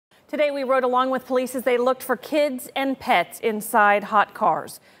Today we rode along with police as they looked for kids and pets inside hot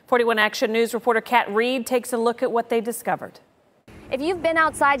cars. 41 Action News reporter Kat Reed takes a look at what they discovered. If you've been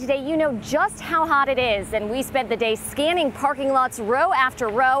outside today, you know just how hot it is, and we spent the day scanning parking lots row after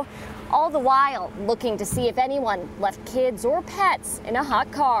row, all the while looking to see if anyone left kids or pets in a hot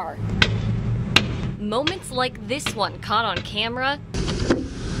car. Moments like this one caught on camera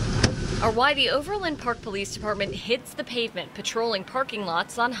are why the Overland Park Police Department hits the pavement patrolling parking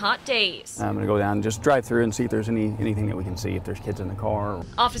lots on hot days. I'm going to go down and just drive through and see if there's anything that we can see, if there's kids in the car.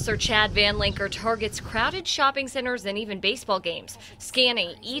 Officer Chad Van Linker targets crowded shopping centers and even baseball games,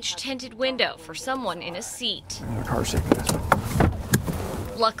 scanning each tinted window for someone in a seat. There's a car seat.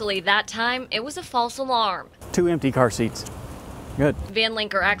 Luckily that time, it was a false alarm. 2 empty car seats. Good. Van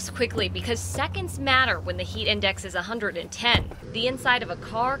Linker acts quickly because seconds matter when the heat index is 110. The inside of a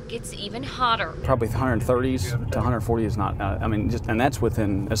car gets even hotter. Probably 130s to 140 is not, and that's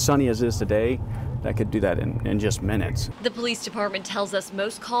within, as sunny as it is today, that could do that in just minutes. The police department tells us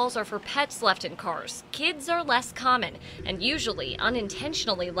most calls are for pets left in cars. Kids are less common and usually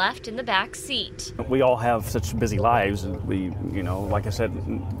unintentionally left in the back seat. We all have such busy lives. Like I said,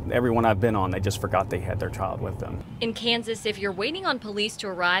 everyone I've been on, they just forgot they had their child with them. In Kansas, if you're waiting on police to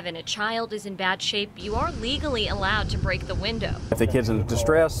arrive and a child is in bad shape, you are legally allowed to break the window. If the kid's in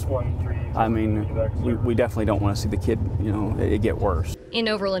distress, we definitely don't want to see the kid, it get worse. In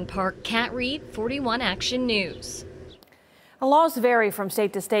Overland Park, Kat Reed, 41 Action News. Laws vary from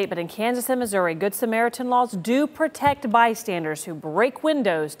state to state, but in Kansas and Missouri, Good Samaritan laws do protect bystanders who break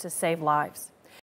windows to save lives.